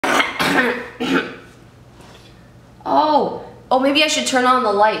Oh, maybe I should turn on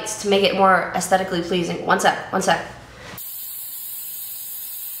the lights to make it more aesthetically pleasing. One sec.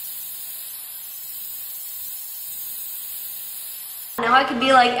 Now I can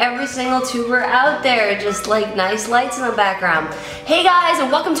be like every single tuber out there, just like nice lights in the background. Hey guys,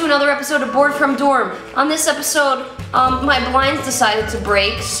 and welcome to another episode of Bored from Dorm. On this episode, my blinds decided to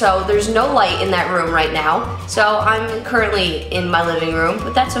break, so there's no light in that room right now. So I'm currently in my living room,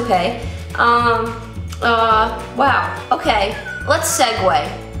 but that's okay. Wow, okay, let's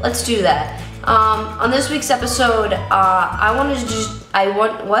segue. Let's do that. On this week's episode, what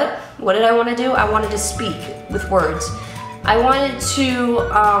did I want to do? I wanted to speak with words. I wanted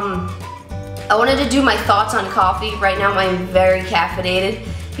to do my thoughts on coffee. Right now I'm very caffeinated.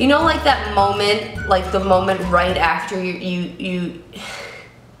 You know, like that moment, like the moment right after you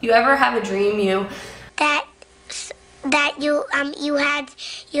ever have a dream you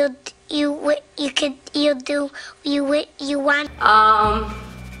want.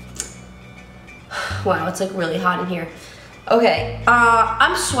 Wow, it's like really hot in here. Okay,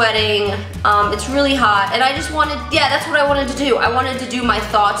 I'm sweating, it's really hot, and I just wanted, yeah, that's what I wanted to do. I wanted to do my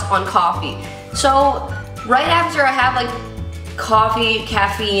thoughts on coffee. So, right after I have like coffee,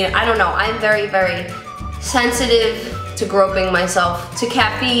 caffeine, I don't know, I'm very, very sensitive to groping myself to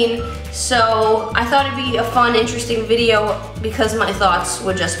caffeine. So, I thought it'd be a fun, interesting video because my thoughts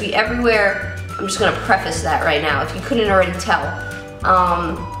would just be everywhere. I'm just gonna preface that right now, if you couldn't already tell.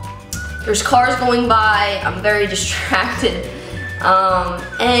 There's cars going by, I'm very distracted,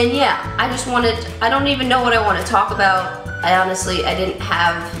 and yeah, I don't even know what I want to talk about. I didn't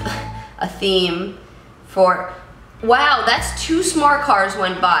have a theme for, wow, that's 2 smart cars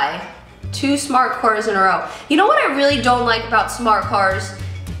went by. 2 smart cars in a row. You know what I really don't like about smart cars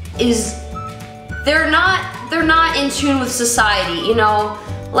is they're not in tune with society, you know?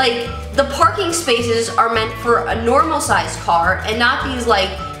 Like, the parking spaces are meant for a normal sized car and not these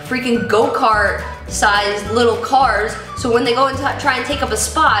like freaking go-kart sized little cars, so when they go and try and take up a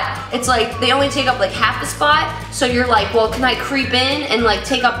spot, it's like they only take up like half the spot, so you're like, well, can I creep in and like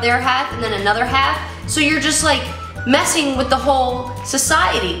take up their half and then another half? So you're just like messing with the whole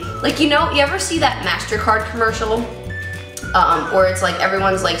society. Like, you know, you ever see that MasterCard commercial? Where it's like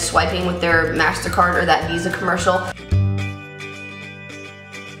everyone's like swiping with their MasterCard, or that Visa commercial?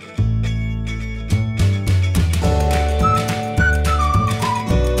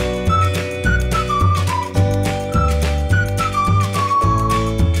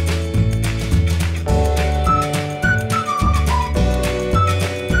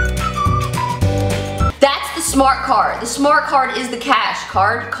 Smart card. The smart card is the cash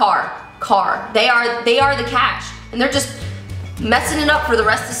card. Car. They are the cash, and they're just messing it up for the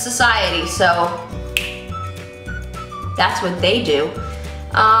rest of society. So that's what they do.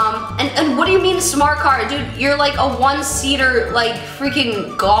 And what do you mean a smart car, dude? You're like a 1-seater, like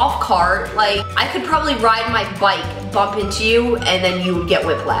freaking golf cart. Like, I could probably ride my bike, bump into you, and then you would get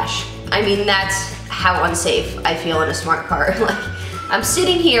whiplash. I mean, that's how unsafe I feel in a smart car. Like, I'm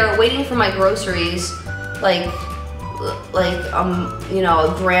sitting here waiting for my groceries. Like you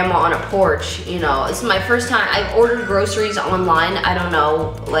know, a grandma on a porch, you know. This is my first time. I've ordered groceries online. I don't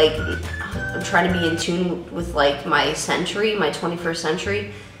know, like, I'm trying to be in tune with like my century, my 21st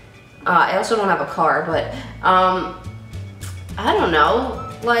century. I also don't have a car, but I don't know,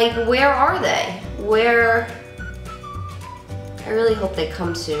 like, where are they? I really hope they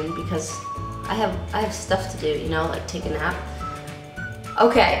come soon because I have stuff to do, you know, like take a nap.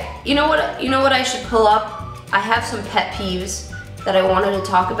 Okay, you know what I should pull up? I have some pet peeves that I wanted to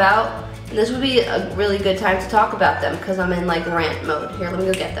talk about, and this would be a really good time to talk about them because I'm in like rant mode. Here, let me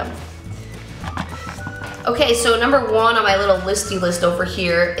go get them. Okay, so number 1 on my little listy list over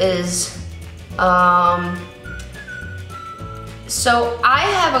here is, so I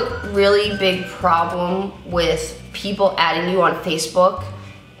have a really big problem with people adding you on Facebook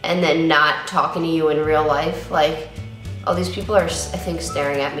and then not talking to you in real life. Like, oh, these people are, I think,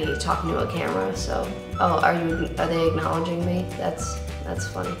 staring at me talking to a camera, so, oh, are they acknowledging me? That's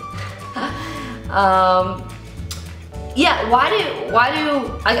funny. Yeah, why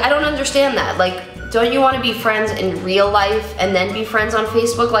do, I don't understand that. Like, don't you want to be friends in real life and then be friends on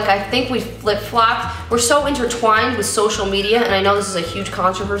Facebook? Like, I think we flip-flopped. We're so intertwined with social media, and I know this is a huge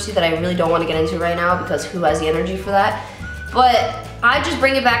controversy that I really don't want to get into right now because who has the energy for that? But I just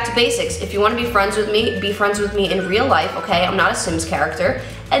bring it back to basics. If you want to be friends with me in real life, okay? I'm not a Sims character.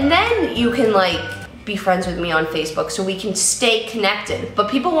 And then you can like be friends with me on Facebook so we can stay connected. But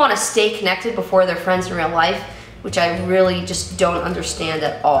people want to stay connected before they're friends in real life, which I really just don't understand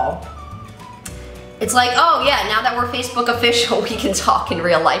at all. It's like, oh yeah, now that we're Facebook official, we can talk in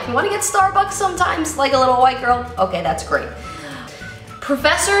real life. You wanna get Starbucks sometimes, like a little white girl? Okay, that's great.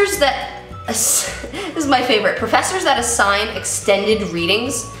 Professors that, this is my favorite, professors that assign extended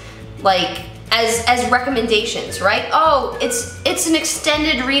readings, like, as recommendations, right? Oh, it's an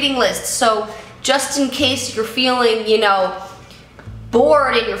extended reading list, so just in case you're feeling, you know,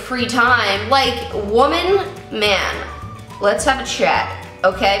 bored in your free time, like, woman, man, let's have a chat,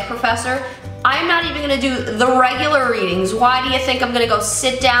 okay, professor? I'm not even gonna do the regular readings. Why do you think I'm gonna go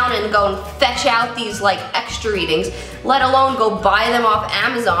sit down and go and fetch out these like extra readings, let alone go buy them off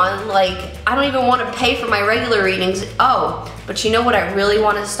Amazon? Like, I don't even wanna pay for my regular readings. Oh, but you know what I really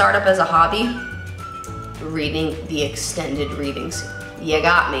wanna start up as a hobby? Reading the extended readings. You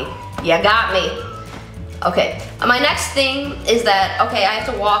got me, you got me. Okay, my next thing is that, okay, I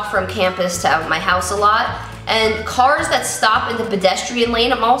have to walk from campus to my house a lot. And cars that stop in the pedestrian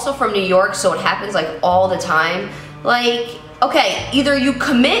lane, I'm also from New York, so it happens like all the time. Like, okay, either you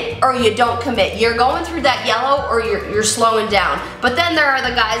commit or you don't commit. You're going through that yellow or you're slowing down. But then there are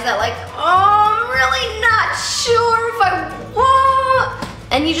the guys that like, oh, I'm really not sure if I want.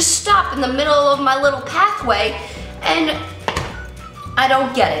 And you just stop in the middle of my little pathway, and I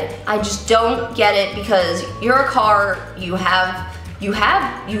don't get it. I just don't get it, because you're a car, you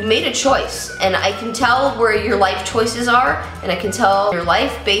made a choice, and I can tell where your life choices are, and I can tell your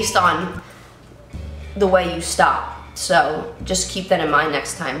life based on the way you stop. So just keep that in mind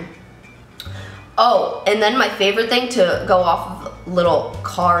next time. Oh, and then my favorite thing to go off of little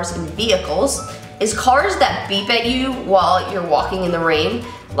cars and vehicles is cars that beep at you while you're walking in the rain.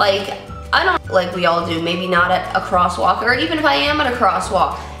 Like, I don't, like we all do, maybe not at a crosswalk, or even if I am at a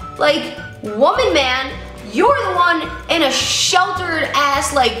crosswalk. Like, woman, man, you're the one in a sheltered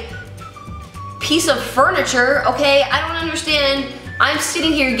ass like piece of furniture, okay? I don't understand. I'm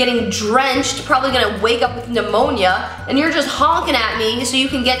sitting here getting drenched, probably gonna wake up with pneumonia, and you're just honking at me so you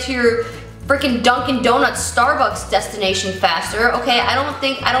can get to your freaking Dunkin' Donuts Starbucks destination faster, okay? I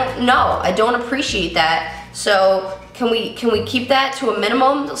don't know. I don't appreciate that. So can we keep that to a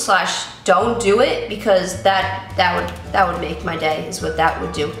minimum / don't do it, because that would make my day, is what that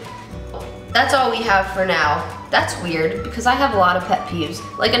would do. That's all we have for now. That's weird, because I have a lot of pet peeves.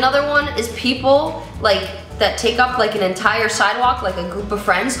 Like, another one is people like that take up like an entire sidewalk, like a group of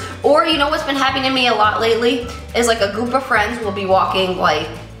friends. Or, you know what's been happening to me a lot lately is like a group of friends will be walking, like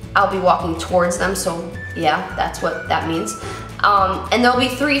I'll be walking towards them, so yeah, that's what that means. And there'll be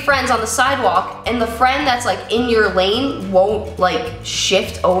 3 friends on the sidewalk, and the friend that's like in your lane won't like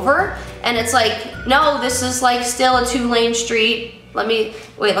shift over, and it's like, no, this is like still a 2-lane street. Let me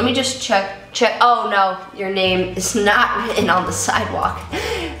just check. Oh no, your name is not written on the sidewalk.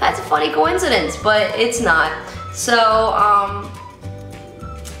 That's a funny coincidence, but it's not. So,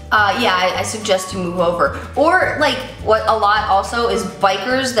 yeah, I suggest you move over. Or like, what a lot also is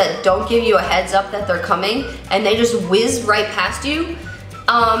bikers that don't give you a heads up that they're coming, and they just whiz right past you.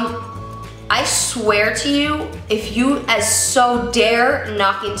 I swear to you, if you as so dare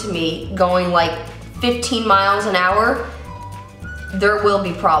knock into me going like 15 miles an hour, there will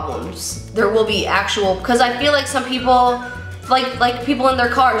be problems. There will be actual, because I feel like some people, like people in their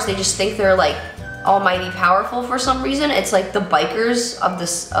cars, they just think they're like almighty powerful for some reason. It's like the bikers of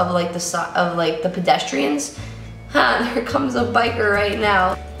the pedestrians. Ha, there comes a biker right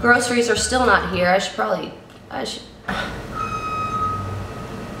now. Groceries are still not here. I should.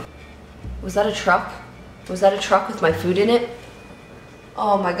 Was that a truck? Was that a truck with my food in it?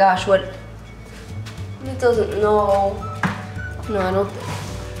 Oh my gosh, what? It doesn't know. No, I don't think.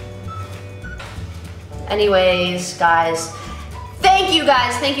 Anyways, guys, thank you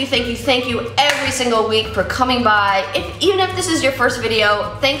guys, thank you every single week for coming by. Even if this is your first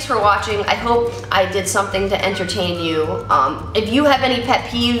video, thanks for watching. I hope I did something to entertain you. If you have any pet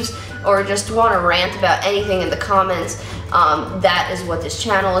peeves or just want to rant about anything in the comments, that is what this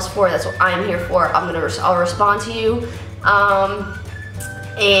channel is for. That's what I'm here for. I'll respond to you.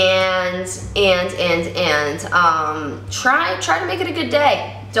 Try to make it a good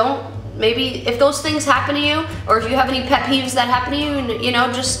day. Maybe if those things happen to you, or if you have any pet peeves that happen to you, you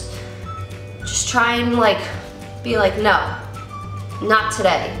know, just try and like be like, no, not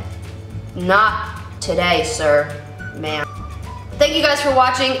today, sir, ma'am. Thank you guys for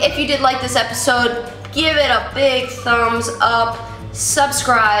watching. If you did like this episode, give it a big thumbs up.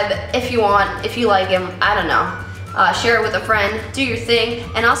 Subscribe if you want, if you like him, I don't know. Share it with a friend, do your thing,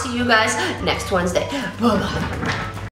 and I'll see you guys next Wednesday. Bye-bye.